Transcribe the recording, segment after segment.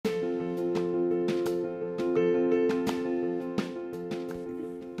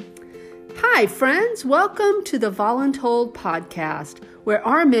Hi, friends. Welcome to the Voluntold podcast, where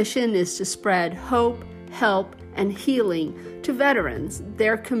our mission is to spread hope, help, and healing to veterans,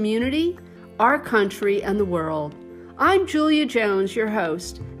 their community, our country, and the world. I'm Julia Jones, your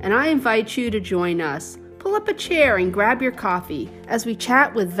host, and I invite you to join us. Pull up a chair and grab your coffee as we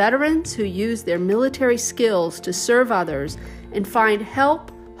chat with veterans who use their military skills to serve others and find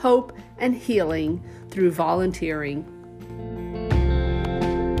help, hope, and healing through volunteering.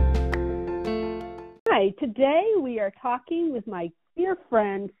 Hi, today we are talking with my dear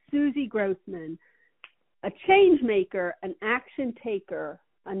friend Susie Grossman, a change maker, an action taker,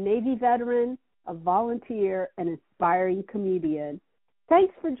 a Navy veteran, a volunteer, and inspiring comedian.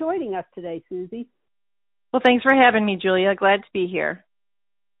 Thanks for joining us today, Susie. Well, thanks for having me, Julia. Glad to be here.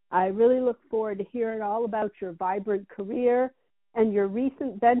 I really look forward to hearing all about your vibrant career and your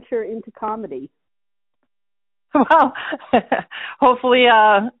recent venture into comedy. Well, hopefully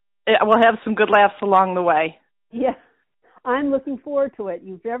we'll have some good laughs along the way. Yeah, I'm looking forward to it.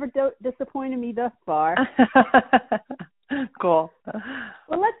 You've never disappointed me thus far. Cool.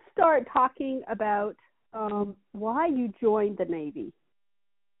 Well, let's start talking about why you joined the Navy.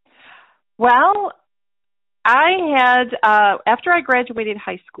 Well, I had, after I graduated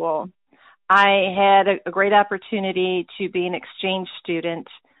high school, I had a great opportunity to be an exchange student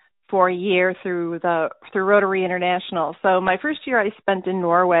for a year through Rotary International. So my first year I spent in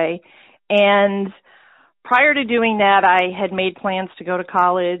Norway, and prior to doing that, I had made plans to go to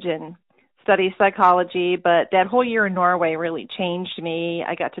college and study psychology, but that whole year in Norway really changed me.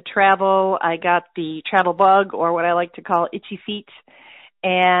 I got to travel. I got the travel bug, or what I like to call itchy feet.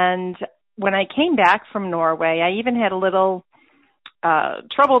 And when I came back from Norway, I even had a little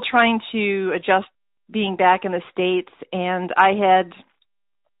trouble trying to adjust being back in the States, and I had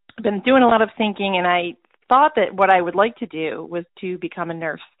been doing a lot of thinking, and I thought that what I would like to do was to become a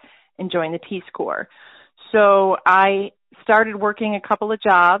nurse and join the Peace Corps. So I started working a couple of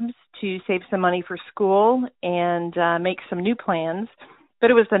jobs to save some money for school and make some new plans. But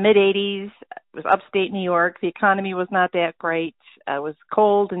it was the mid-'80s. It was upstate New York. The economy was not that great. It was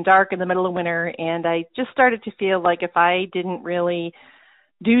cold and dark in the middle of winter, and I just started to feel like if I didn't really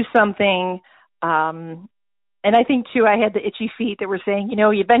do something, and I think, too, I had the itchy feet that were saying, you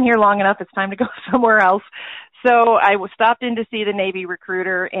know, you've been here long enough, it's time to go somewhere else. So I stopped in to see the Navy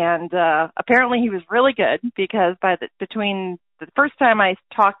recruiter, and apparently he was really good, because between the first time I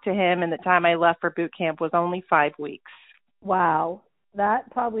talked to him and the time I left for boot camp was only 5 weeks. Wow. That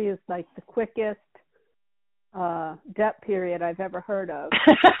probably is like the quickest depth period I've ever heard of.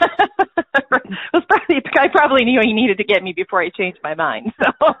 I probably knew he needed to get me before I changed my mind.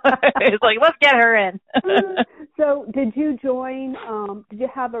 So it's like, let's get her in. So did you join, did you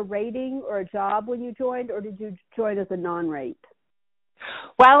have a rating or a job when you joined, or did you join as a non-rate?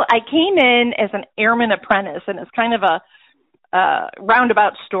 Well, I came in as an airman apprentice, and it's kind of a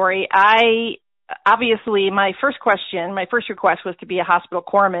roundabout story. Obviously, my first request was to be a hospital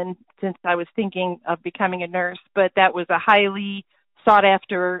corpsman, since I was thinking of becoming a nurse, but that was a highly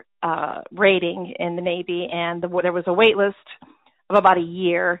sought-after rating in the Navy, and there was a wait list of about a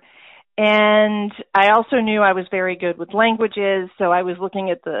year. And I also knew I was very good with languages, so I was looking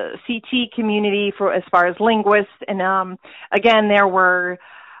at the CT community for as far as linguists. And again, there were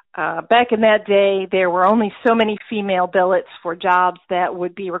back in that day, there were only so many female billets for jobs that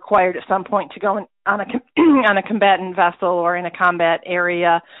would be required at some point to go on a combatant vessel or in a combat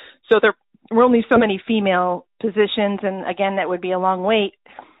area. So there were only so many female positions, and again, that would be a long wait.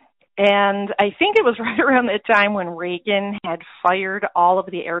 And I think it was right around the time when Reagan had fired all of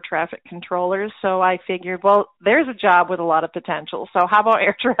the air traffic controllers. So I figured, well, there's a job with a lot of potential. So how about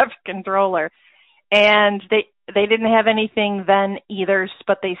air traffic controller? And they didn't have anything then either,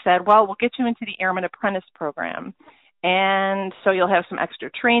 but they said, well, we'll get you into the Airman Apprentice program. And so you'll have some extra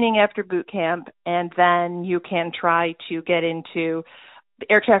training after boot camp, and then you can try to get into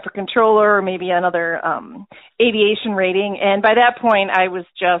the air traffic controller or maybe another aviation rating. And by that point, I was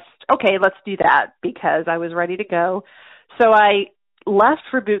just, okay, let's do that, because I was ready to go. So I left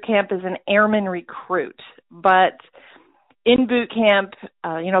for boot camp as an airman recruit, but in boot camp,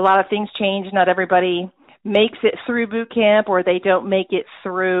 a lot of things change. Not everybody makes it through boot camp, or they don't make it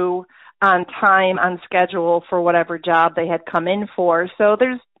through on time, on schedule for whatever job they had come in for. So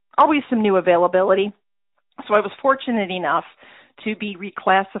there's always some new availability. So I was fortunate enough to be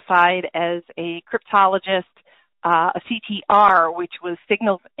reclassified as a cryptologist, a CTR, which was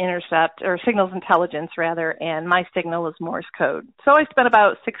signals intelligence rather, and my signal is Morse code. So I spent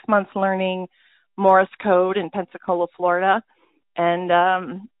about 6 months learning Morse code in Pensacola, Florida, and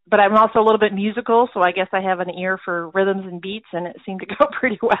but I'm also a little bit musical, so I guess I have an ear for rhythms and beats, and it seemed to go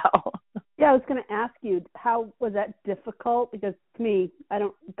pretty well. Yeah, I was going to ask you, how was that difficult? Because to me,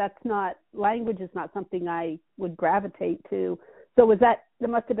 language is not something I would gravitate to. So that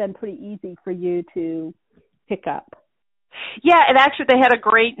must have been pretty easy for you to pick up. Yeah, and actually they had a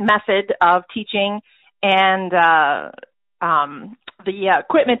great method of teaching, and the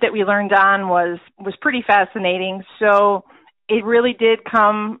equipment that we learned on was pretty fascinating. So it really did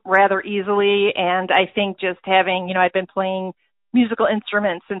come rather easily, and I think just having, I've been playing musical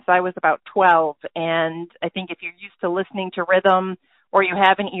instruments since I was about 12, and I think if you're used to listening to rhythm, or you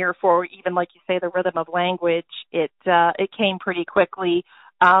have an ear for even, like you say, the rhythm of language, it came pretty quickly.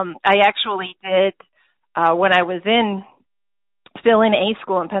 I actually did, when I was still in A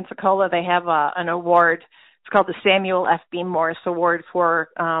school in Pensacola, they have an award. It's called the Samuel F. B. Morse Award for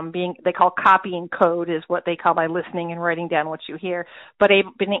they call copying code is what they call by listening and writing down what you hear, but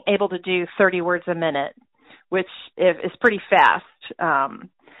being able to do 30 words a minute, which is pretty fast,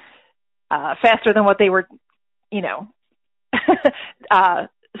 faster than what they were,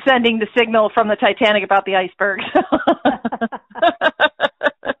 sending the signal from the Titanic about the iceberg.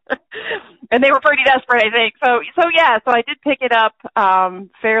 And they were pretty desperate, I think. So I did pick it up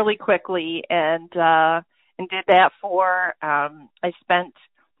fairly quickly, and did that for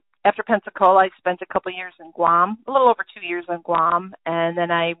after Pensacola, I spent a couple years in Guam, a little over 2 years in Guam, and then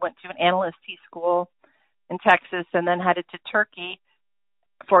I went to an analyst school in Texas, and then headed to Turkey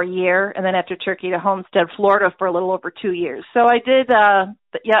for a year, and then after Turkey to Homestead, Florida for a little over 2 years. So I did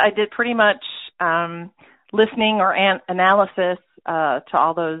pretty much listening or analysis to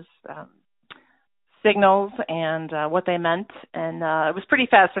all those signals and what they meant, and it was pretty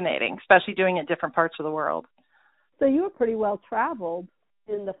fascinating, especially doing it in different parts of the world. So you were pretty well traveled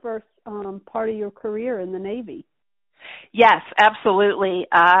in the first part of your career in the Navy. Yes, absolutely.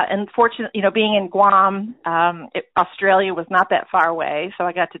 And fortunately, being in Guam, Australia was not that far away, so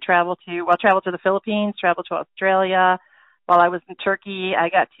I got to travel to the Philippines, travel to Australia. While I was in Turkey, I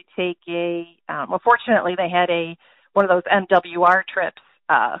got to take fortunately they had one of those MWR trips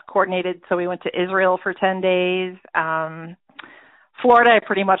coordinated, so we went to Israel for 10 days. Florida, I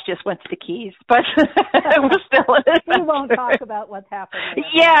pretty much just went to the Keys, but it was still an adventure. We won't talk about what's happened there.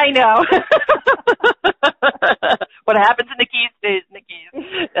 Yeah, I know. What happens in the Keys stays in the Keys.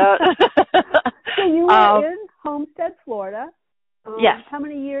 So you were in Homestead, Florida. Yes. How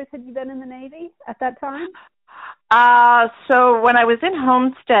many years had you been in the Navy at that time? So when I was in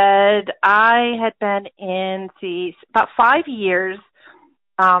Homestead, I had been in about 5 years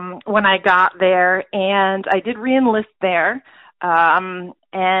when I got there, and I did re-enlist there. And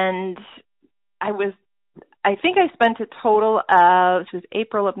I think I spent a total of, it was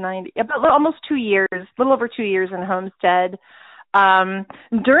April of 90, about almost 2 years, a little over 2 years in Homestead.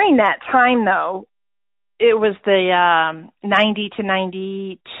 During that time, though, it was the 90 to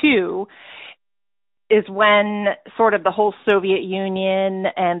 92 is when sort of the whole Soviet Union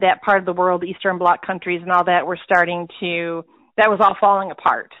and that part of the world, Eastern Bloc countries and all that that was all falling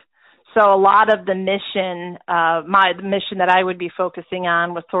apart. So a lot of the mission, the mission that I would be focusing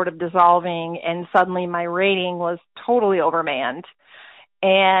on was sort of dissolving, and suddenly my rating was totally overmanned.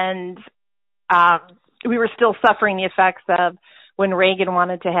 And we were still suffering the effects of when Reagan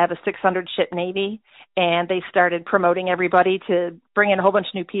wanted to have a 600-ship Navy, and they started promoting everybody to bring in a whole bunch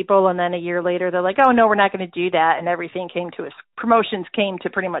of new people, and then a year later they're like, oh, no, we're not going to do that, and promotions came to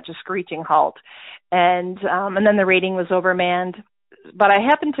pretty much a screeching halt. And then the rating was overmanned. But I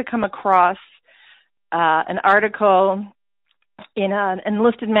happened to come across an article in an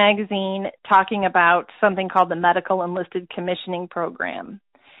enlisted magazine talking about something called the Medical Enlisted Commissioning Program.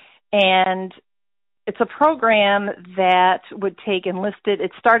 And it's a program that would take enlisted,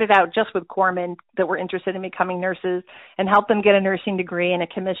 it started out just with corpsmen that were interested in becoming nurses and help them get a nursing degree and a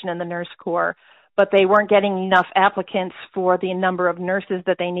commission in the Nurse Corps. But they weren't getting enough applicants for the number of nurses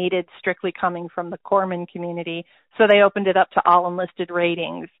that they needed strictly coming from the corpsman community. So they opened it up to all enlisted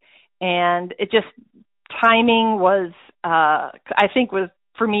ratings. And it just, timing was, I think was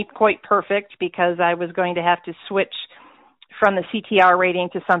for me quite perfect, because I was going to have to switch from the CTR rating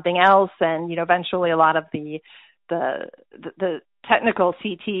to something else. And, eventually a lot of the technical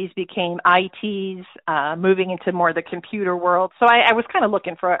CTs became ITs, moving into more the computer world. So I was kind of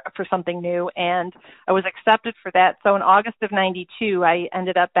looking for something new, and I was accepted for that. So in August of 92, I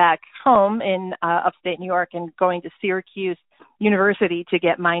ended up back home in upstate New York and going to Syracuse University to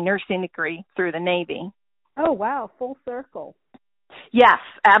get my nursing degree through the Navy. Oh, wow. Full circle. Yes,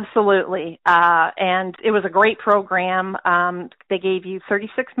 absolutely. And it was a great program. They gave you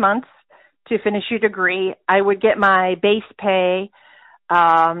 36 months to finish your degree. I would get my base pay,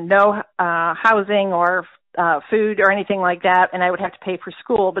 no housing or food or anything like that, and I would have to pay for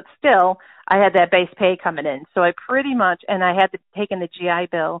school, but still I had that base pay coming in. So I pretty much, and I had to take in the GI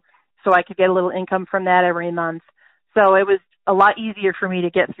Bill so I could get a little income from that every month. So it was a lot easier for me to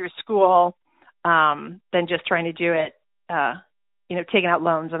get through school than just trying to do it, taking out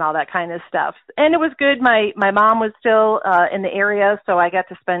loans and all that kind of stuff. And it was good. My mom was still in the area, so I got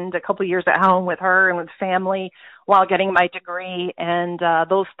to spend a couple years at home with her and with family while getting my degree. And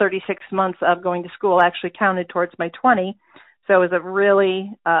those 36 months of going to school actually counted towards my 20. So it was a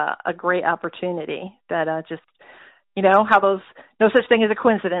really a great opportunity that just, how those, no such thing as a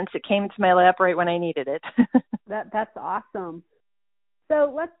coincidence. It came into my lap right when I needed it. That's awesome.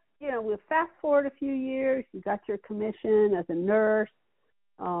 So we'll fast forward a few years. You got your commission as a nurse.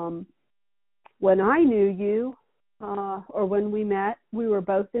 When I knew you, or when we met, we were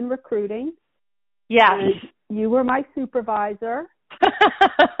both in recruiting. Yeah. You were my supervisor.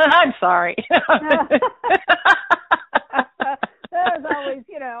 I'm sorry. There's always,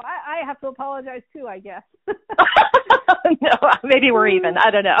 I have to apologize too, I guess. No, maybe we're even.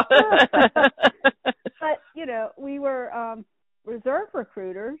 I don't know. But, we were reserve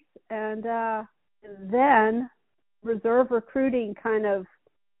recruiters, and then reserve recruiting kind of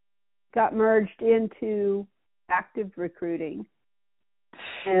got merged into active recruiting.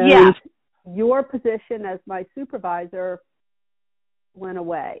 And yeah. Your position as my supervisor went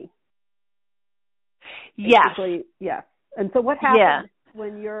away. Yes. Yes. And so what happened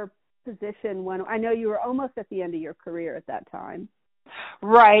when your position went? I know you were almost at the end of your career at that time.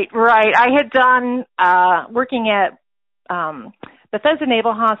 Right. I had done working at Bethesda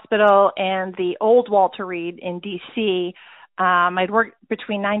Naval Hospital and the old Walter Reed in D.C. I'd worked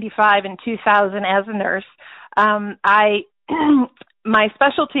between 95 and 2000 as a nurse. My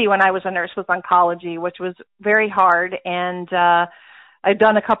specialty when I was a nurse was oncology, which was very hard, and I'd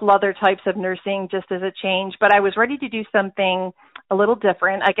done a couple other types of nursing just as a change, but I was ready to do something a little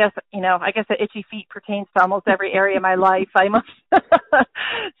different. I guess the itchy feet pertains to almost every area of my life. I must.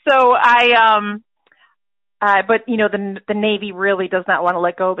 So but the Navy really does not want to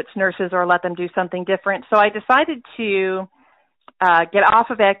let go of its nurses or let them do something different. So I decided to get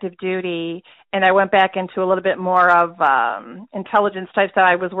off of active duty, and I went back into a little bit more of intelligence type stuff.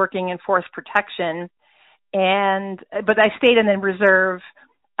 I was working in force protection, but I stayed in the reserve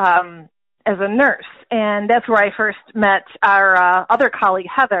as a nurse, and that's where I first met our other colleague,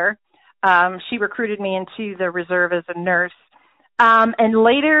 Heather. She recruited me into the reserve as a nurse. And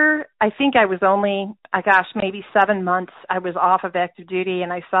later, I think I was only, maybe 7 months I was off of active duty,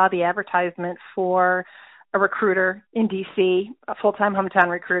 and I saw the advertisement for a recruiter in D.C., a full-time hometown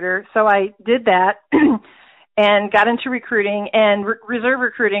recruiter. So I did that and got into recruiting, and reserve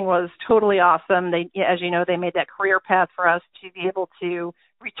recruiting was totally awesome. They, as you know, they made that career path for us to be able to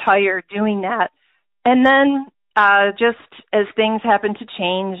retire doing that. And then just as things happened to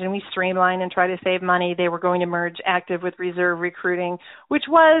change and we streamlined and try to save money, they were going to merge active with reserve recruiting, which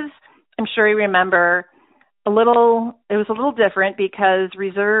was, I'm sure you remember, it was a little different because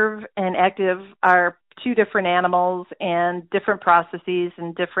reserve and active are two different animals and different processes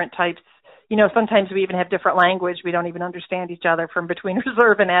and different types. Sometimes we even have different language. We don't even understand each other from between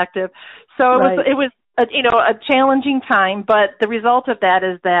reserve and active. So it was a challenging time, but the result of that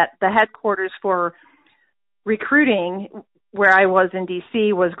is that the headquarters for recruiting where I was in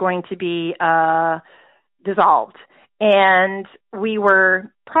DC was going to be dissolved. And I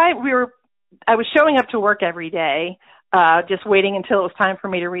was showing up to work every day, just waiting until it was time for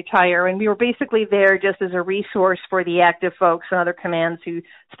me to retire. And we were basically there just as a resource for the active folks and other commands who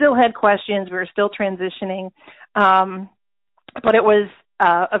still had questions. We were still transitioning. But it was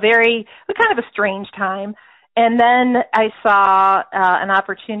kind of a strange time. And then I saw an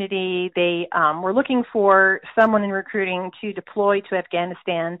opportunity. They were looking for someone in recruiting to deploy to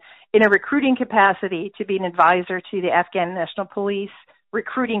Afghanistan in a recruiting capacity to be an advisor to the Afghan National Police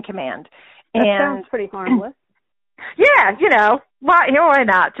Recruiting Command. Sounds pretty harmless. Yeah, why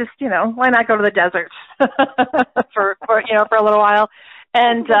not? Just, why not go to the desert for a little while?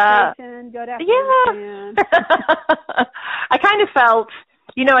 And go to Afghanistan. I kind of felt,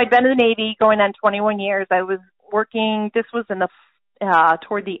 I'd been in the Navy going on 21 years. I was working, this was in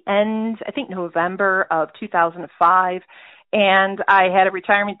toward the end, I think November of 2005, and I had a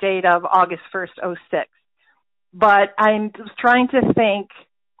retirement date of August 1st, 06. But I was trying to think,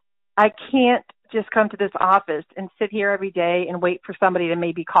 I can't just come to this office and sit here every day and wait for somebody to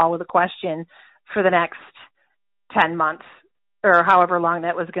maybe call with a question for the next 10 months or however long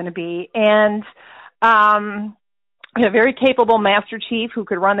that was going to be. And we had a very capable Master Chief who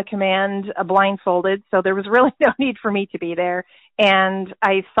could run the command blindfolded, so there was really no need for me to be there. And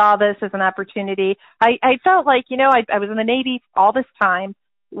I saw this as an opportunity. I felt like, I was in the Navy all this time.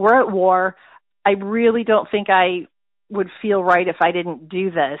 We're at war. I really don't think I would feel right if I didn't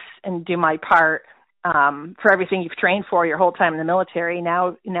do this and do my part for everything you've trained for your whole time in the military.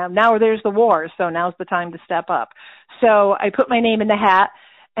 Now there's the war, so now's the time to step up. So I put my name in the hat,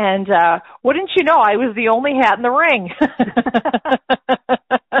 and wouldn't you know, I was the only hat in the ring.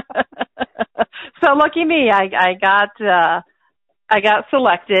 So lucky me, I got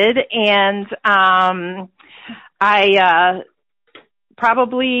selected, and I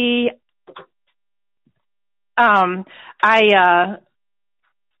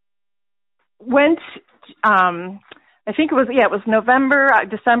went, I think it was November,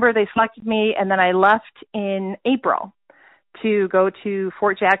 December, they selected me, and then I left in April to go to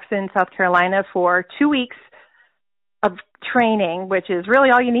Fort Jackson, South Carolina for 2 weeks of training, which is really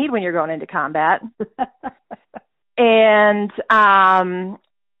all you need when you're going into combat. And,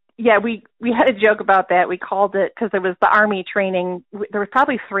 we had a joke about that. We called it, because it was the Army training. There was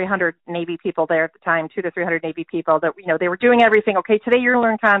probably 300 Navy people there at the time, 200 to 300 Navy people that, they were doing everything. Okay, today you're going to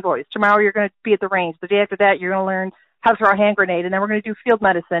learn convoys. Tomorrow you're going to be at the range. The day after that, you're going to learn how to throw a hand grenade. And then we're going to do field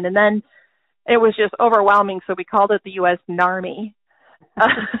medicine. And then it was just overwhelming. So we called it the U.S. NARMY.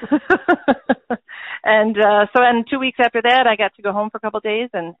 And 2 weeks after that, I got to go home for a couple of days,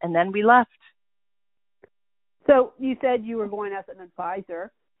 and then we left. So you said you were going as an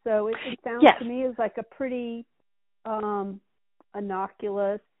advisor. So it sounds yes. to me as like a pretty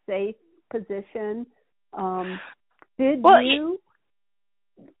innocuous, safe position. Did you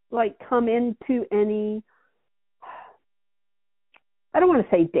come into any, I don't want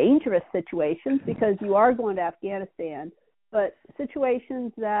to say dangerous situations, because you are going to Afghanistan, but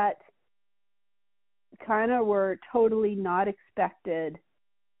situations that kind of were totally not expected,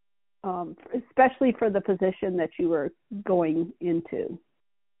 especially for the position that you were going into?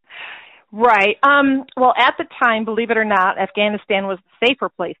 Right. Well, at the time, believe it or not, Afghanistan was the safer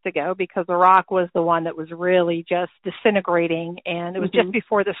place to go, because Iraq was the one that was really just disintegrating, and it was just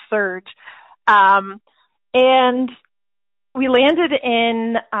before the surge. And we landed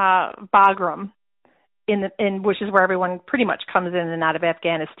in Bagram, which is where everyone pretty much comes in and out of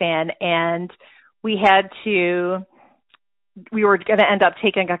Afghanistan, and we were going to end up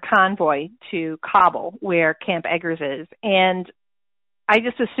taking a convoy to Kabul, where Camp Eggers is, and I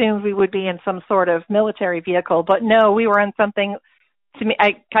just assumed we would be in some sort of military vehicle, but no, we were on something, to me,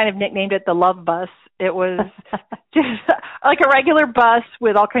 I kind of nicknamed it the love bus. It was just like a regular bus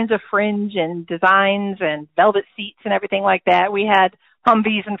with all kinds of fringe and designs and velvet seats and everything like that. We had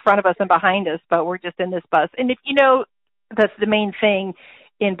Humvees in front of us and behind us, but we're just in this bus. And if that's the main thing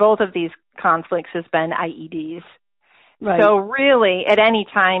in both of these conflicts has been IEDs. Right. So really, at any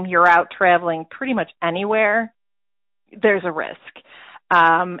time you're out traveling pretty much anywhere, there's a risk.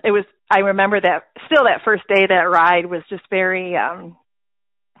 I remember that first day, that ride was just very,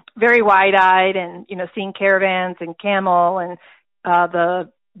 very wide-eyed, and, seeing caravans and camel and, the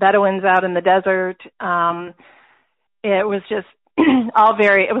Bedouins out in the desert. It was just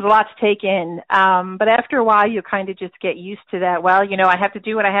it was a lot to take in. But after a while, you kind of just get used to that. Well, I have to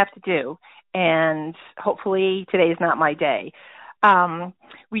do what I have to do, and hopefully today's not my day.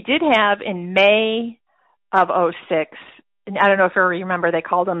 We did have in May of 2006, and I don't know if you remember, they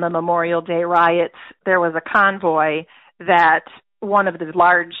called them the Memorial Day riots. There was a convoy that one of the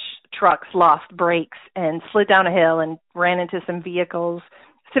large trucks lost brakes and slid down a hill and ran into some vehicles,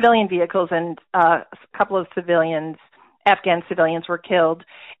 civilian vehicles, and a couple of Afghan civilians were killed.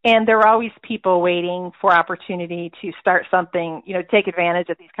 And there are always people waiting for opportunity to start something, take advantage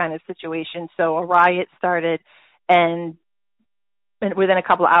of these kind of situations. So a riot started, and within a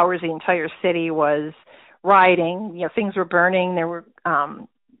couple of hours, the entire city was rioting. Things were burning. There were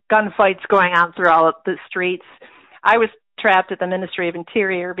gunfights going on through all of the streets. I was trapped at the Ministry of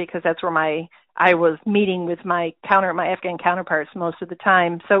Interior, because that's where I was meeting with my Afghan counterparts most of the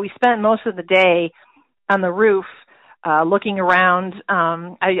time. So we spent most of the day on the roof looking around.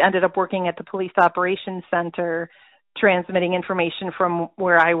 I ended up working at the Police Operations Center, transmitting information from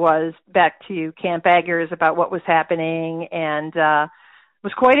where I was back to Camp Eggers about what was happening, and it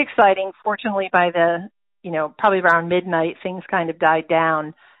was quite exciting. Fortunately, by probably around midnight, things kind of died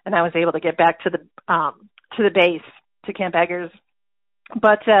down, and I was able to get back to the base, to Camp Eggers.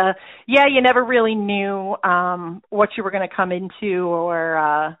 But you never really knew what you were going to come into,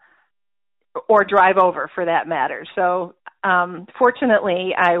 or drive over, for that matter. So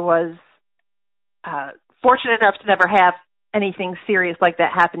fortunately, I was fortunate enough to never have anything serious like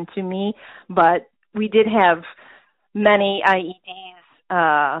that happen to me. But we did have many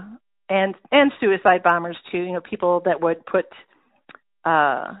IEDs and suicide bombers too. People that would put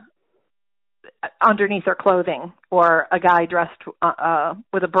underneath their clothing, or a guy dressed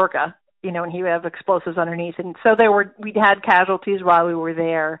with a burqa, and he would have explosives underneath. And so we had casualties while we were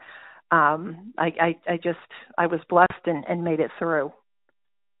there. I was blessed and made it through.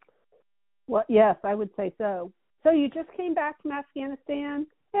 Well, yes, I would say so. So you just came back from Afghanistan,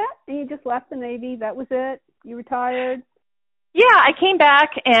 and you just left the Navy. That was it. You retired. Yeah, I came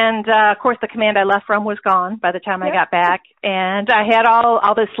back, and of course the command I left from was gone by the time I got back, and I had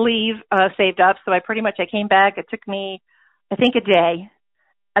all this leave saved up. So I came back. It took me, I think, a day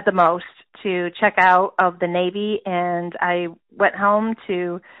at the most to check out of the Navy, and I went home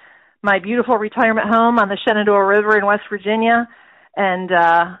to my beautiful retirement home on the Shenandoah River in West Virginia, and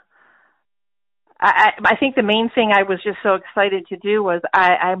I think the main thing I was just so excited to do was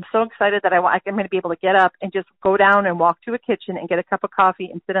I'm so excited that I'm going to be able to get up and just go down and walk to a kitchen and get a cup of coffee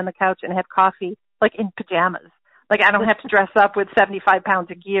and sit on the couch and have coffee like in pajamas. Like I don't have to dress up with 75 pounds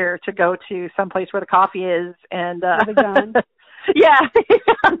of gear to go to someplace where the coffee is and yeah.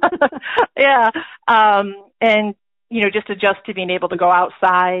 Yeah. And just adjust to being able to go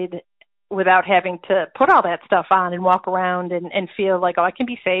outside without having to put all that stuff on and walk around and feel like, I can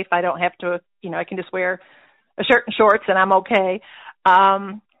be safe. I don't have to, I can just wear a shirt and shorts and I'm okay.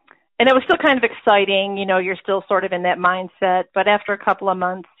 And it was still kind of exciting, you're still sort of in that mindset, but after a couple of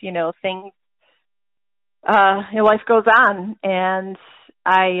months, things, life goes on, and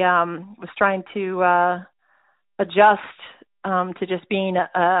I was trying to adjust to just being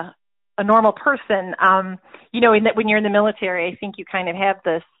a normal person. In that when you're in the military, I think you kind of have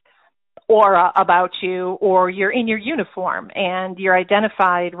this aura about you, or you're in your uniform and you're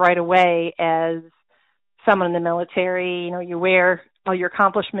identified right away as someone in the military. You wear all your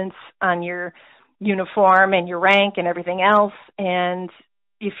accomplishments on your uniform and your rank and everything else, and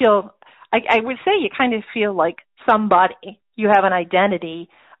you feel, I would say you kind of feel like somebody. You have an identity,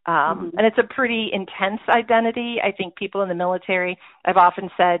 and it's a pretty intense identity. I think people in the military, I've often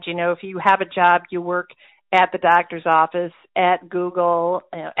said, if you have a job, you work at the doctor's office, at Google,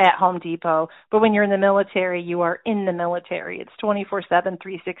 at Home Depot. But when you're in the military, you are in the military. It's 24/7,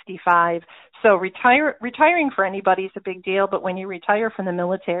 365. So retiring for anybody is a big deal. But when you retire from the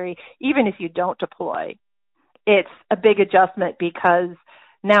military, even if you don't deploy, it's a big adjustment, because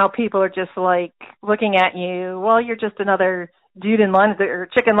now people are just like looking at you. Well, you're just another dude in line or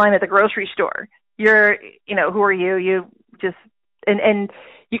chicken line at the grocery store. You're, who are you? You just, and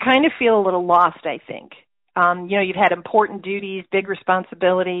you kind of feel a little lost, I think. You've had important duties, big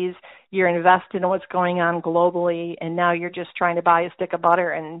responsibilities. You're invested in what's going on globally, and now you're just trying to buy a stick of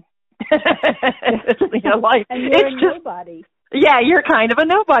butter and life. And you're a nobody. Yeah, you're kind of a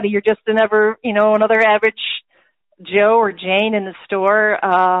nobody. You're just another average Joe or Jane in the store.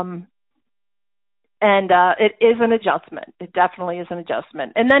 And it is an adjustment. It definitely is an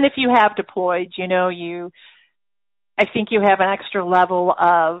adjustment. And then if you have deployed, I think you have an extra level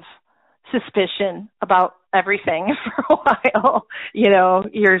of suspicion about everything for a while.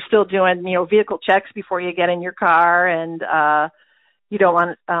 You're still doing, vehicle checks before you get in your car, and you don't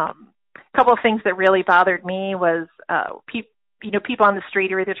want, a couple of things that really bothered me was people on the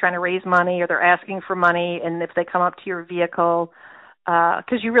street are either trying to raise money or they're asking for money, and if they come up to your vehicle,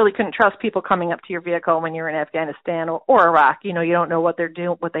 because you really couldn't trust people coming up to your vehicle when you're in Afghanistan or Iraq. You don't know what they're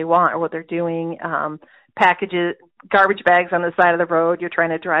doing, what they want, or what they're doing. Packages, garbage bags on the side of the road, you're trying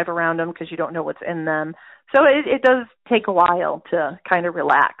to drive around them because you don't know what's in them. So it does take a while to kind of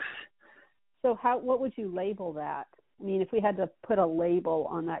relax. So what would you label that? I mean, if we had to put a label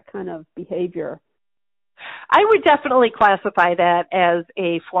on that kind of behavior. I would definitely classify that as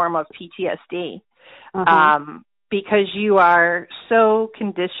a form of PTSD, because you are so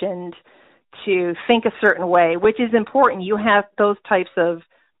conditioned to think a certain way, which is important. You have those types of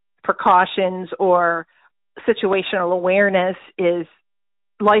precautions, or situational awareness is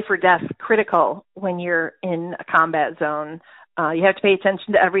life or death critical when you're in a combat zone. You have to pay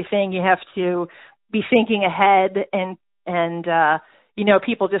attention to everything. You have to be thinking ahead, and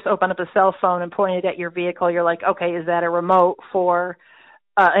people just open up a cell phone and point it at your vehicle. You're like, okay, is that a remote for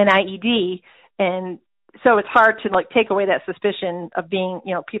an IED? And so it's hard to take away that suspicion of being,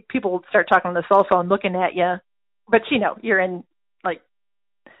 people start talking on the cell phone looking at you, but you're in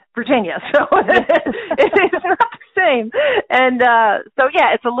Virginia, so it's not the same. And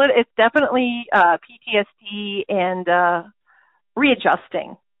it's definitely PTSD and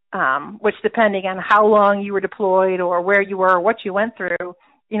readjusting, which, depending on how long you were deployed or where you were or what you went through,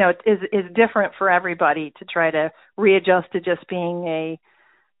 is different for everybody to try to readjust to just being a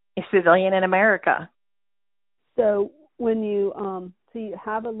civilian in America. So when you so you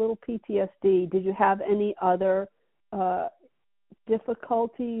have a little PTSD, did you have any other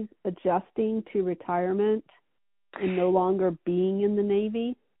difficulties adjusting to retirement and no longer being in the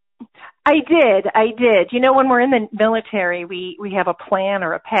Navy? I did. You know, when we're in the military, we have a plan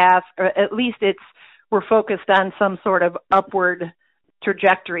or a path, or at least we're focused on some sort of upward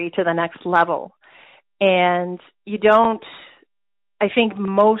trajectory to the next level. And you don't, I think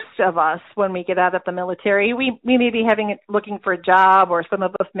most of us, when we get out of the military, we may be looking for a job, or some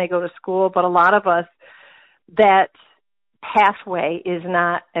of us may go to school, but a lot of us, that pathway is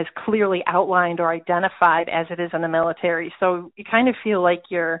not as clearly outlined or identified as it is in the military. So you kind of feel like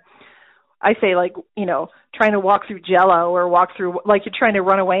trying to walk through Jell-O, or walk through, like you're trying to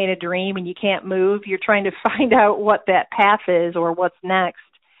run away in a dream and you can't move. You're trying to find out what that path is or what's next.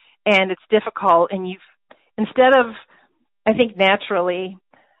 And it's difficult. And instead of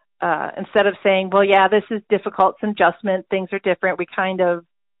saying, well, yeah, this is difficult, some adjustment, things are different, we kind of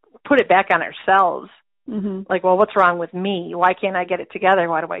put it back on ourselves. Mm-hmm. Like, well, what's wrong with me? Why can't I get it together?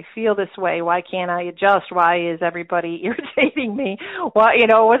 Why do I feel this way? Why can't I adjust? Why is everybody irritating me?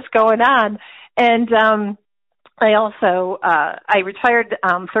 What's going on? And I also, I retired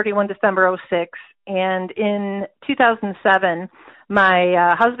 31 December 06, and in 2007,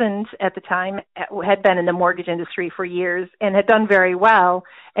 my husband at the time had been in the mortgage industry for years and had done very well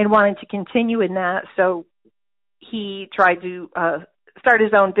and wanted to continue in that. So he tried to start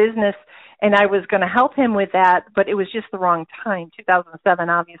his own business, and I was going to help him with that, but it was just the wrong time. 2007,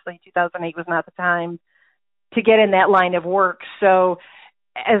 obviously, 2008 was not the time to get in that line of work. So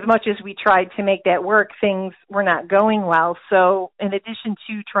as much as we tried to make that work, things were not going well. So in addition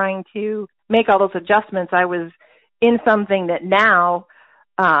to trying to make all those adjustments, I was in something that now,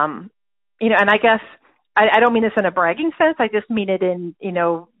 and I guess I don't mean this in a bragging sense. I just mean it in,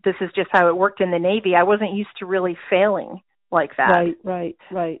 this is just how it worked in the Navy. I wasn't used to really failing like that. Right.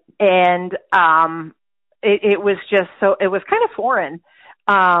 And it was just it was kind of foreign,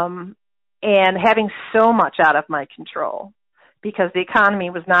 and having so much out of my control, because the economy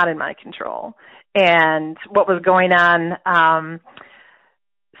was not in my control and what was going on.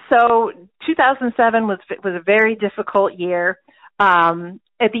 So 2007 was a very difficult year.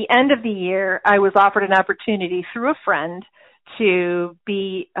 At the end of the year, I was offered an opportunity through a friend to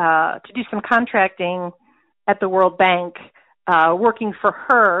do some contracting at the World Bank, working for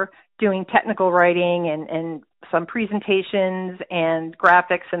her, doing technical writing and some presentations and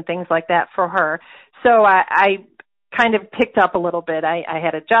graphics and things like that for her. So I kind of picked up a little bit. I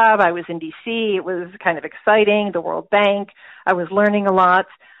had a job. I was in D.C. It was kind of exciting, the World Bank. I was learning a lot.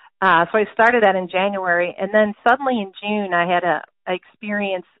 So I started that in January, and then suddenly in June I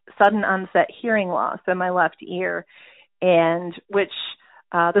experienced sudden onset hearing loss in my left ear, and which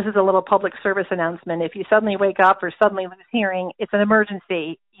this is a little public service announcement. If you suddenly wake up or suddenly lose hearing, it's an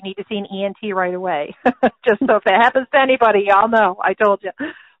emergency. You need to see an ENT right away. Just so if that happens to anybody, y'all know, I told you.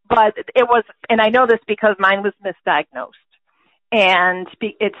 But it was, and I know this because mine was misdiagnosed, and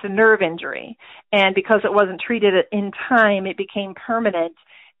it's a nerve injury. And because it wasn't treated in time, it became permanent.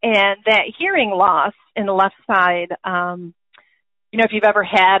 And that hearing loss in the left side, if you've ever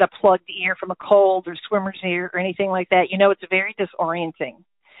had a plugged ear from a cold or swimmer's ear or anything like that, it's very disorienting.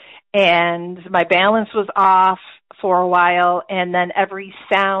 And my balance was off for a while, and then every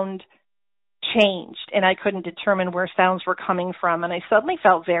sound changed, and I couldn't determine where sounds were coming from. And I suddenly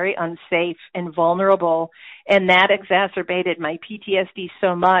felt very unsafe and vulnerable, and that exacerbated my PTSD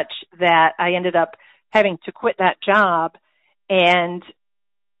so much that I ended up having to quit that job. And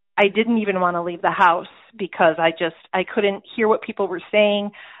I didn't even want to leave the house because I couldn't hear what people were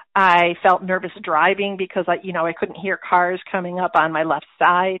saying. I felt nervous driving because I couldn't hear cars coming up on my left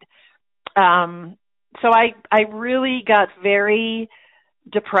side. So I really got very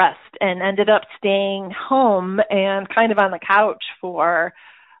depressed and ended up staying home and kind of on the couch for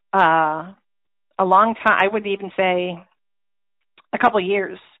a long time. I would even say a couple of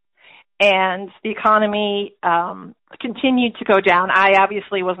years. And the economy continued to go down. I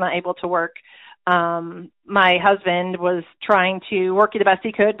obviously was not able to work. My husband was trying to work the best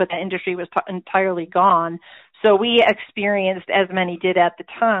he could, but the industry was entirely gone. So we experienced, as many did at the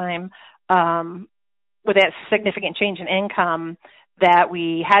time, with that significant change in income, that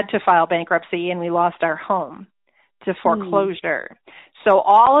we had to file bankruptcy and we lost our home to foreclosure. So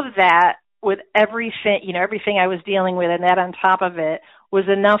all of that, with everything I was dealing with, and that on top of it, was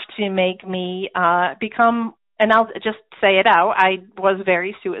enough to make me become, and I'll just say it out, I was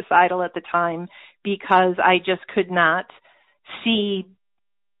very suicidal at the time because I just could not see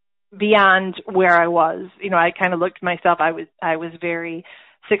beyond where I was. I kind of looked at myself. I was very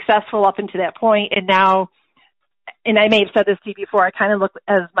successful up until that point, and now and I may have said this to you before, I kind of looked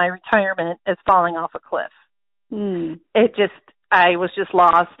as my retirement as falling off a cliff. I was just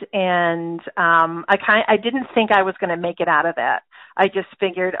lost, and I didn't think I was going to make it out of that. I just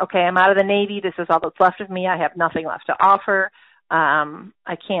figured, okay, I'm out of the Navy. This is all that's left of me. I have nothing left to offer.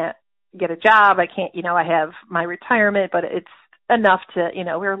 I can't get a job. I can't, I have my retirement, but it's enough to,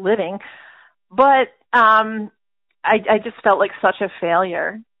 we're living. But I just felt like such a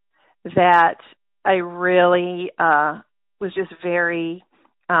failure that I really was just very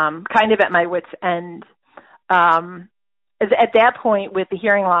kind of at my wit's end. At that point, with the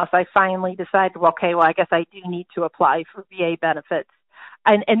hearing loss, I finally decided, well, I guess I do need to apply for VA benefits.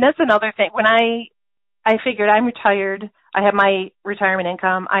 And that's another thing. When I figured I'm retired, I have my retirement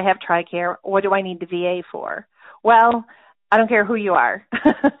income, I have TRICARE, what do I need the VA for? Well, I don't care who you are.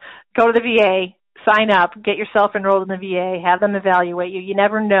 Go to the VA, sign up, get yourself enrolled in the VA, have them evaluate you. You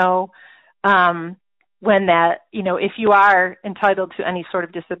never know when that, if you are entitled to any sort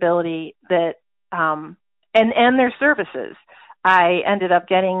of disability that, and their services. I ended up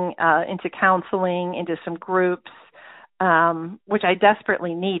getting into counseling, into some groups, which I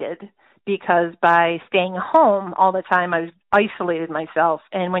desperately needed, because by staying home all the time, I isolated myself.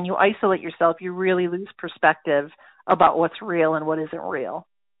 And when you isolate yourself, you really lose perspective about what's real and what isn't real.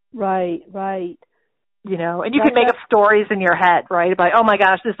 Right. And you can make up stories in your head, right? About, oh my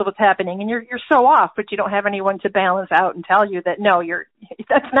gosh, this is what's happening. And you're so off, but you don't have anyone to balance out and tell you that, no,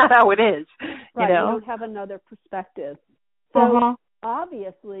 that's not how it is. Right. You don't have another perspective. So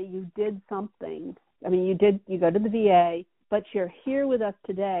obviously you did something. I mean, you go to the VA, but you're here with us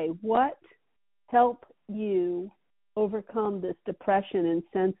today. What helped you overcome this depression and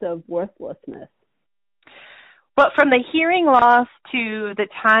sense of worthlessness? But from the hearing loss to the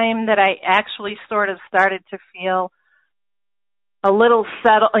time that I actually sort of started to feel a little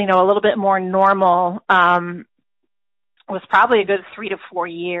settled, a little bit more normal, was probably a good 3 to 4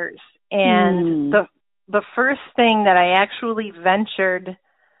 years. And the first thing that I actually ventured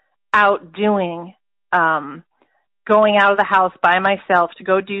out doing, going out of the house by myself to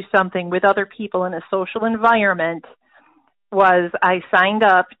go do something with other people in a social environment, was I signed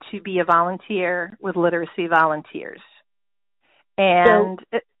up to be a volunteer with Literacy Volunteers. And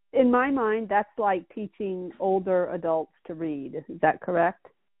so, in my mind, that's like teaching older adults to read. Is that correct?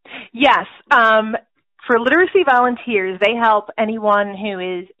 Yes. For Literacy Volunteers, they help anyone who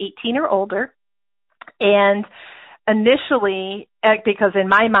is 18 or older. And initially, because in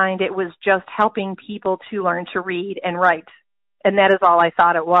my mind, it was just helping people to learn to read and write. And that is all I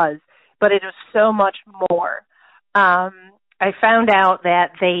thought it was. But it is so much more. I found out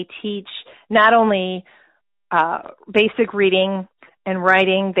that they teach not only basic reading and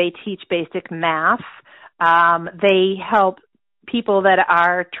writing, they teach basic math. They help people that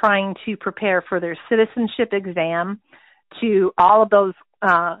are trying to prepare for their citizenship exam, to all of those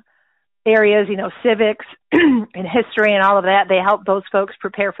areas, civics and history and all of that. They help those folks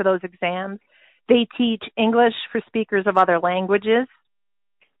prepare for those exams. They teach English for speakers of other languages.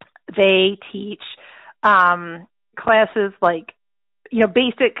 They teach classes like,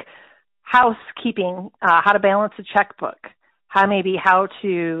 basic housekeeping, how to balance a checkbook, how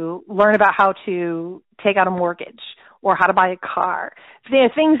to learn about how to take out a mortgage or how to buy a car.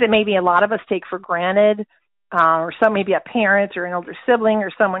 Things that maybe a lot of us take for granted, or some maybe a parent or an older sibling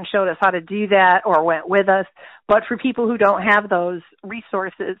or someone showed us how to do that or went with us. But for people who don't have those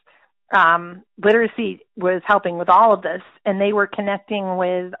resources, Literacy was helping with all of this, and they were connecting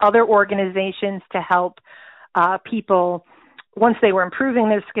with other organizations to help people, once they were improving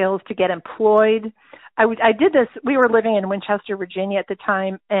their skills, to get employed. I did this. We were living in Winchester, Virginia at the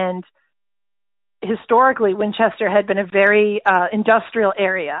time, and historically, Winchester had been a very industrial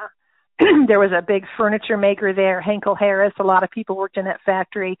area. There was a big furniture maker there, Henkel Harris. A lot of people worked in that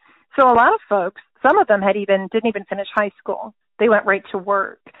factory. So a lot of folks, some of them didn't even finish high school. They went right to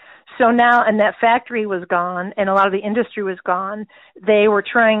work. So now, and that factory was gone, and a lot of the industry was gone. They were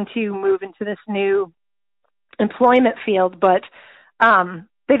trying to move into this new employment field, but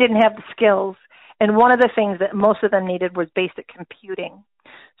they didn't have the skills. And one of the things that most of them needed was basic computing.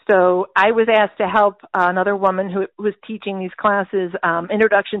 So I was asked to help another woman who was teaching these classes,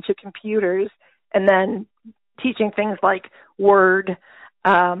 Introduction to Computers, and then teaching things like Word,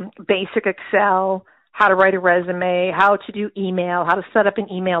 basic Excel, how to write a resume, how to do email, how to set up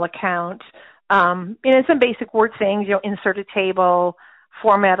an email account, some basic Word things, insert a table,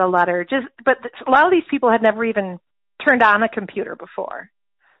 format a letter. But a lot of these people had never even turned on a computer before.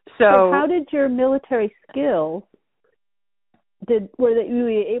 So how did your military skills, were you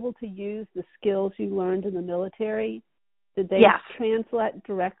able to use the skills you learned in the military? Did they translate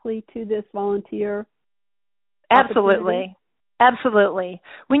directly to this volunteer? Absolutely. Absolutely.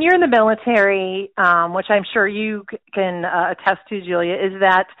 When you're in the military, which I'm sure you can attest to, Julia, is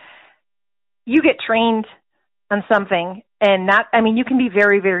that you get trained on something and you can be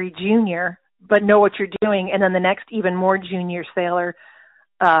very, very junior, but know what you're doing. And then the next even more junior sailor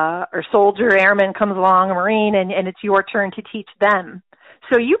or soldier, airman comes along, a Marine, and it's your turn to teach them.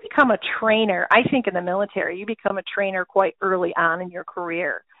 So you become a trainer. I think in the military, you become a trainer quite early on in your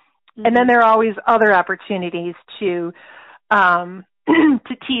career. Mm-hmm. And then there are always other opportunities to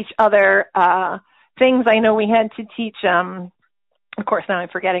to teach other things. I know we had to teach, of course, now I'm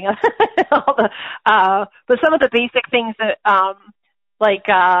forgetting all the, but some of the basic things that, like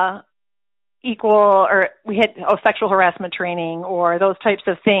equal, or we had sexual harassment training or those types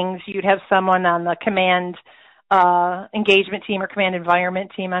of things. You'd have someone on the command engagement team or command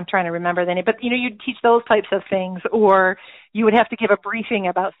environment team. I'm trying to remember the name, but you'd teach those types of things, or you would have to give a briefing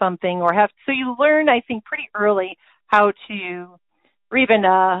about something, so you learn, I think, pretty early how to, or even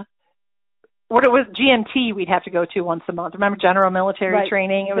what it was, GMT we'd have to go to once a month. Remember General Military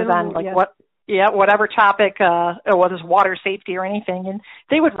Training? It was on whatever topic, it was water safety or anything, and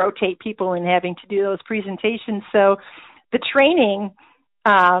they would rotate people in having to do those presentations. So the training,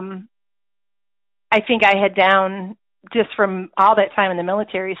 I think I had down just from all that time in the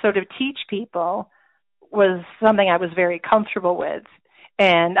military. So to teach people was something I was very comfortable with.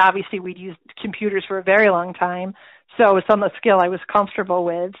 And obviously we'd used computers for a very long time. So it was some skill I was comfortable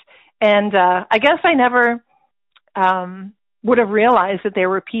with. And I guess I never would have realized that there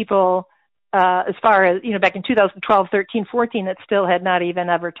were people, as far as, back in 2012, 13, 14, that still had not even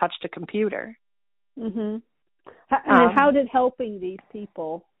ever touched a computer. Mm-hmm. And how did helping these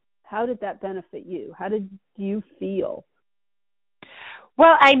people, how did that benefit you? How did you feel?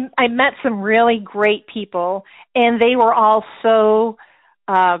 Well, I met some really great people, and they were all so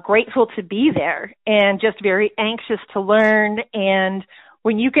grateful to be there and just very anxious to learn. And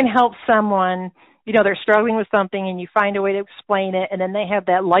when you can help someone, they're struggling with something and you find a way to explain it, and then they have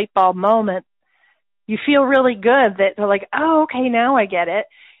that light bulb moment, you feel really good that they're like, oh, okay, now I get it.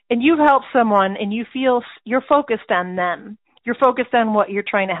 And you've helped someone and you feel you're focused on them. You're focused on what you're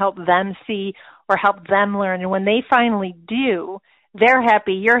trying to help them see or help them learn. And when they finally do, they're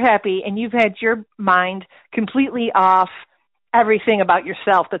happy, you're happy, and you've had your mind completely off everything about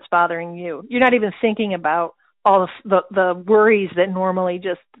yourself that's bothering you. You're not even thinking about all the worries that normally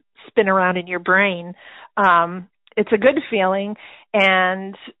just spin around in your brain. It's a good feeling,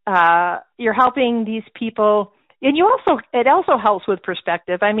 and you're helping these people. And it also helps with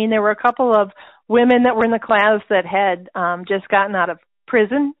perspective. I mean, there were a couple of women that were in the class that had just gotten out of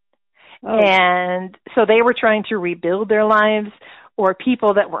prison. Oh. And so they were trying to rebuild their lives, or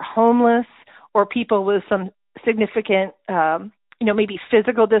people that were homeless, or people with some significant, maybe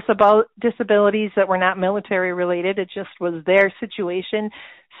physical disabilities that were not military related. It just was their situation.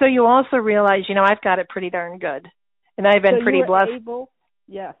 So you also realize, I've got it pretty darn good. And I've been pretty blessed.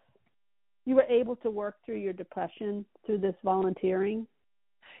 Yes. You were able to work through your depression through this volunteering?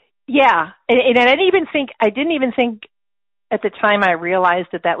 Yeah. And I didn't even think at the time I realized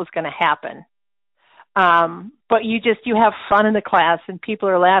that was going to happen. But you have fun in the class and people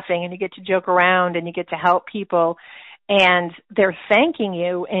are laughing and you get to joke around and you get to help people and they're thanking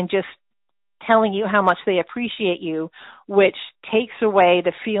you and just telling you how much they appreciate you, which takes away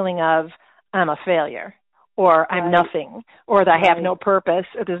the feeling of I'm a failure or I'm nothing or that I have no purpose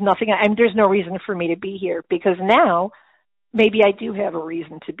or there's no reason for me to be here, because now maybe I do have a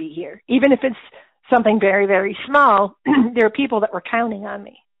reason to be here. Even if it's something very, very small, there are people that were counting on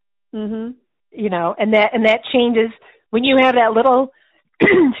me. Mm-hmm. And that changes when you have that little,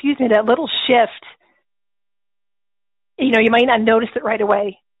 that little shift. You might not notice it right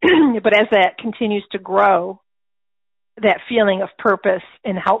away, but as that continues to grow, that feeling of purpose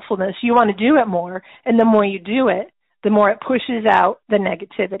and helpfulness, you want to do it more. And the more you do it, the more it pushes out the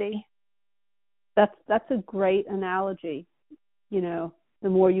negativity. That's a great analogy. The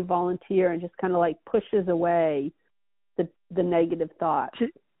more you volunteer and just kind of like pushes away the negative thoughts.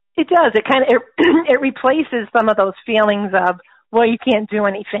 It does. It kind of it replaces some of those feelings of, well, you can't do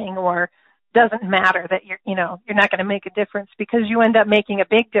anything or doesn't matter that you're not going to make a difference, because you end up making a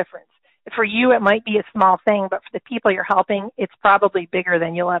big difference. For you, it might be a small thing, but for the people you're helping, it's probably bigger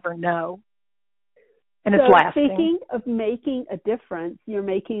than you'll ever know. And it's lasting. Speaking of making a difference, you're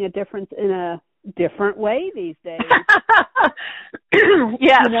making a difference in a different way these days.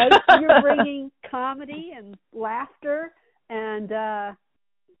 Yes. You're bringing comedy and laughter and,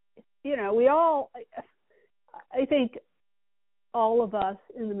 I think all of us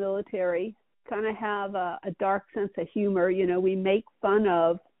in the military kind of have a dark sense of humor. We make fun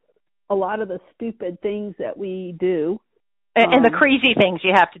of a lot of the stupid things that we do. And the crazy things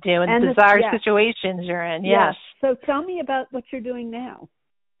you have to do and the bizarre situations you're in, yes. So tell me about what you're doing now.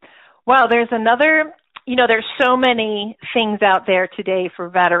 Well, there's there's so many things out there today for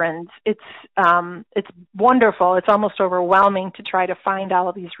veterans. It's wonderful. It's almost overwhelming to try to find all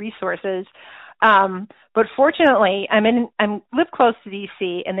of these resources. But fortunately, I live close to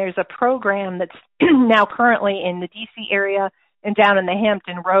DC, and there's a program that's now currently in the DC area and down in the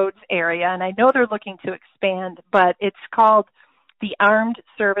Hampton Roads area, and I know they're looking to expand, but it's called the Armed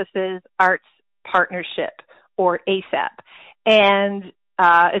Services Arts Partnership, or ASAP. And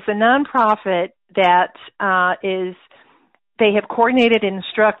it's a nonprofit that they have coordinated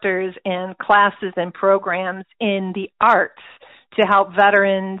instructors and classes and programs in the arts to help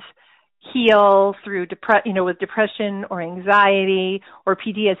veterans heal through with depression or anxiety or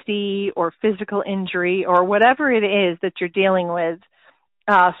PTSD or physical injury or whatever it is that you're dealing with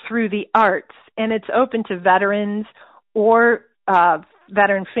through the arts. And it's open to veterans or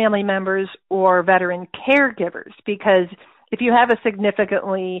veteran family members or veteran caregivers, because if you have a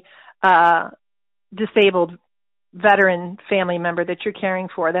significantly disabled veteran family member that you're caring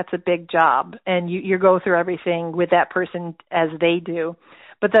for, that's a big job, and you go through everything with that person as they do.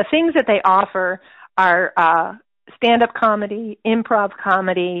 But the things that they offer are stand-up comedy, improv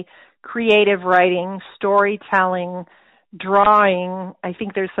comedy, creative writing, storytelling, drawing. I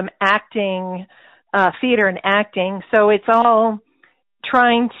think there's some acting, theater and acting. So it's all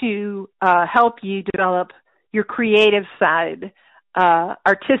trying to help you develop your creative side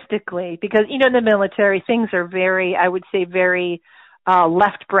artistically, because, in the military, things are very, I would say, very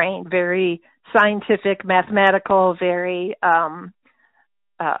left-brained, very scientific, mathematical, very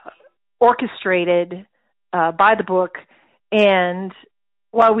orchestrated by the book. And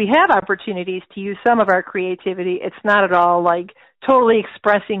while we have opportunities to use some of our creativity, it's not at all like totally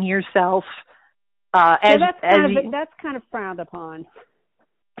expressing yourself. That's kind of frowned upon.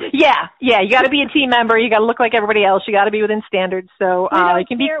 Yeah. You got to be a team member. You got to look like everybody else. You got to be within standards. So I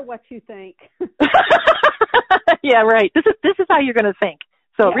don't care what you think. Yeah, right. This is how you're going to think.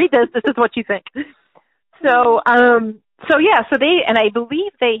 So read this. This is what you think. So I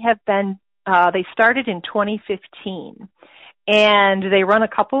believe they have been. They started in 2015, and they run a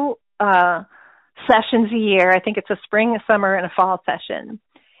couple sessions a year. I think it's a spring, a summer, and a fall session.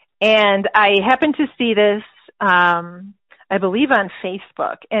 And I happened to see this. I believe on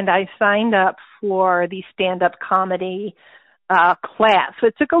Facebook, and I signed up for the stand-up comedy class. So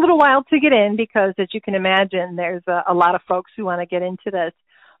it took a little while to get in because, as you can imagine, there's a lot of folks who want to get into this.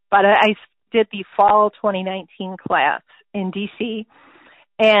 But I did the fall 2019 class in DC,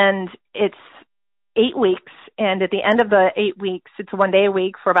 and it's 8 weeks. And at the end of the 8 weeks, it's 1 day a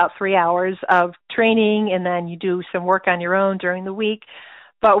week for about 3 hours of training, and then you do some work on your own during the week.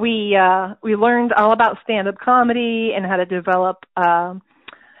 But we learned all about stand-up comedy and how to develop a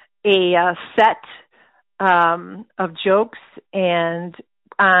set of jokes. And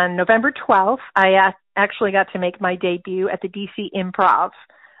on November 12th, I actually got to make my debut at the DC Improv.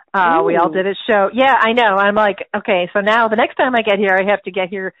 We all did a show. Yeah, I know. I'm like, okay, so now the next time I get here, I have to get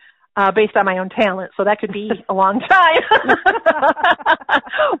here based on my own talent. So that could be a long time.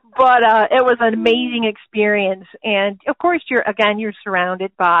 But it was an amazing experience. And of course, you're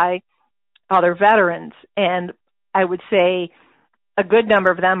surrounded by other veterans. And I would say a good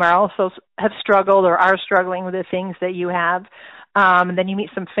number of them have struggled or are struggling with the things that you have. And then you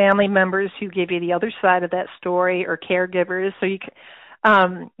meet some family members who give you the other side of that story, or caregivers. So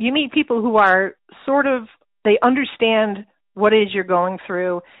you meet people who are they understand what it is you're going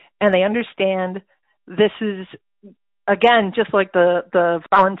through, and they understand this is, again, just like the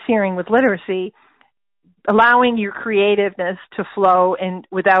volunteering with literacy, allowing your creativeness to flow and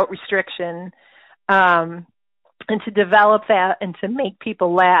without restriction, and to develop that and to make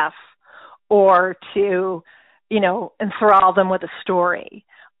people laugh, or to, enthrall them with a story,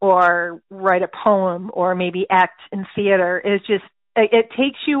 or write a poem, or maybe act in theater. It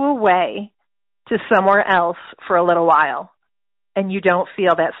takes you away to somewhere else for a little while. And you don't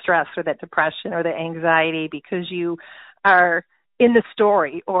feel that stress or that depression or the anxiety because you are in the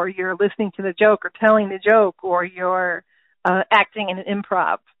story, or you're listening to the joke or telling the joke, or you're acting in an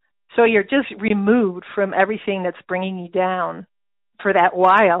improv. So you're just removed from everything that's bringing you down for that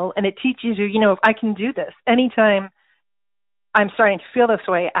while. And it teaches you, if I can do this, anytime I'm starting to feel this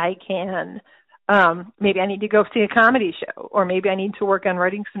way, I can. Maybe I need to go see a comedy show, or maybe I need to work on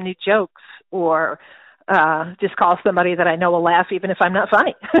writing some new jokes, or just call somebody that I know will laugh even if I'm not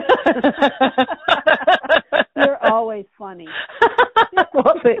funny. You're always funny.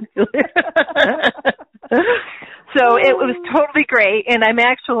 Well, thank you. So it was totally great. great. And I'm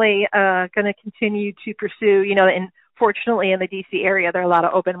actually going to continue to pursue, and fortunately in the DC area, there are a lot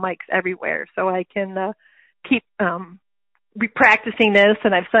of open mics everywhere. So I can keep practicing this,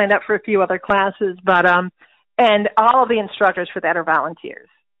 and I've signed up for a few other classes. But and all of the instructors for that are volunteers.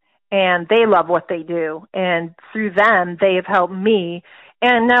 And they love what they do. And through them, they have helped me.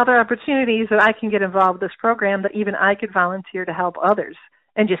 And now there are opportunities that I can get involved with this program that even I could volunteer to help others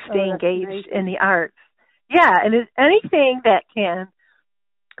and just stay engaged in the arts. Yeah, and it's anything that can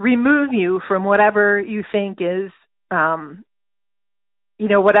remove you from whatever you think is,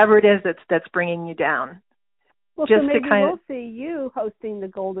 whatever it is that's bringing you down. Well, just so maybe we'll see you hosting the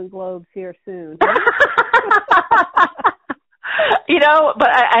Golden Globes here soon. But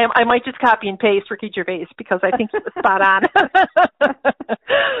I might just copy and paste Ricky Gervais because I think he was spot on.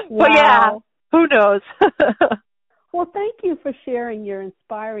 Wow. But yeah, who knows? Well, thank you for sharing your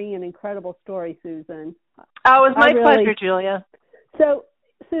inspiring and incredible story, Susan. Oh, it was my pleasure, Julia. So,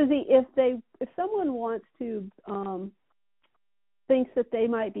 Susie, if someone wants to thinks that they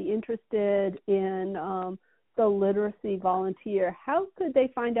might be interested in the literacy volunteer, how could they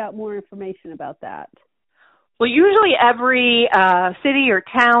find out more information about that? Well, usually every city or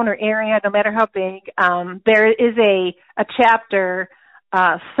town or area, no matter how big, there is a chapter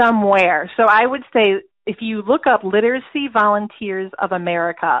somewhere. So I would say if you look up Literacy Volunteers of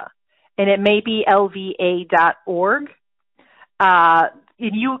America, and it may be lva.org,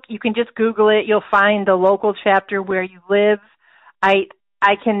 you can just Google it. You'll find the local chapter where you live. I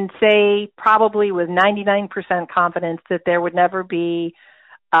can say probably with 99% confidence that there would never be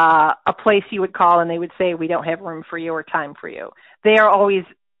a place you would call and they would say, we don't have room for you or time for you. They are always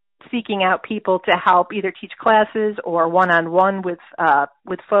seeking out people to help either teach classes or one-on-one with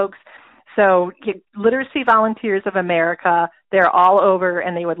folks. So Literacy Volunteers of America, they're all over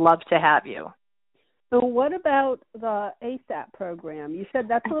and they would love to have you. So what about the ASAP program? You said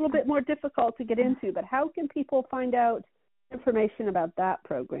that's a little bit more difficult to get into, but how can people find out information about that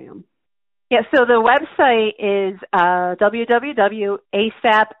program? Yeah, so the website is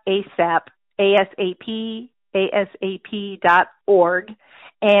www.asap.org.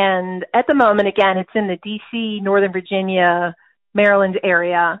 And at the moment, again, it's in the D.C., Northern Virginia, Maryland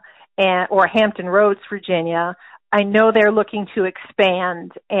area, or Hampton Roads, Virginia. I know they're looking to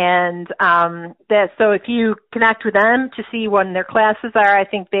expand, and so if you connect with them to see when their classes are, I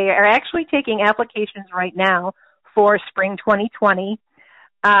think they are actually taking applications right now for spring 2020.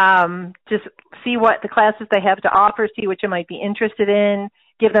 Just see what the classes they have to offer, see what you might be interested in,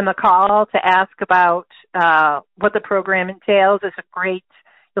 give them a call to ask about what the program entails. It's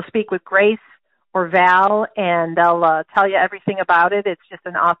you'll speak with Grace or Val, and they'll tell you everything about it. It's just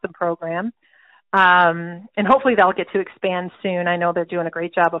an awesome program. And hopefully they'll get to expand soon. I know they're doing a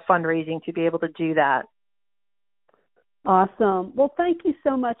great job of fundraising to be able to do that. Awesome. Well, thank you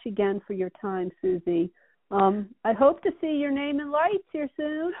so much again for your time, Susie. I hope to see your name in lights here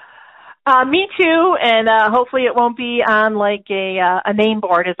soon. Me too, and hopefully it won't be on like a name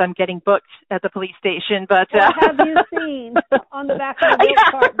board as I'm getting booked at the police station. But what have you seen on the back of the milk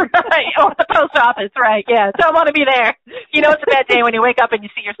carton? Right, or the post office, right? Yeah, don't want to be there. You know, it's a bad day when you wake up and you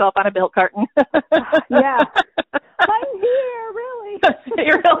see yourself on a milk carton. Yeah, I'm here, really.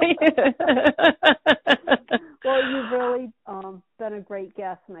 You're really. Well, you've really been a great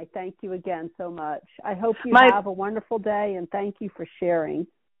guest, and I thank you again so much. I hope you have a wonderful day, and thank you for sharing.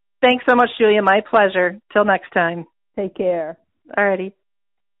 Thanks so much, Julia. My pleasure. Till next time. Take care. All righty.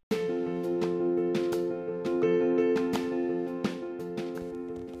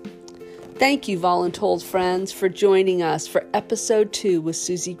 Thank you, Voluntold friends, for joining us for episode 2 with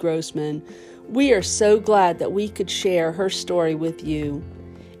Susie Grossman. We are so glad that we could share her story with you.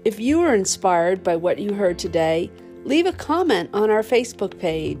 If you are inspired by what you heard today, leave a comment on our Facebook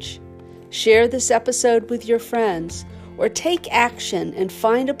page. Share this episode with your friends, or take action and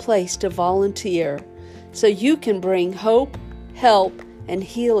find a place to volunteer so you can bring hope, help, and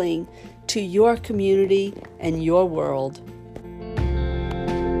healing to your community and your world.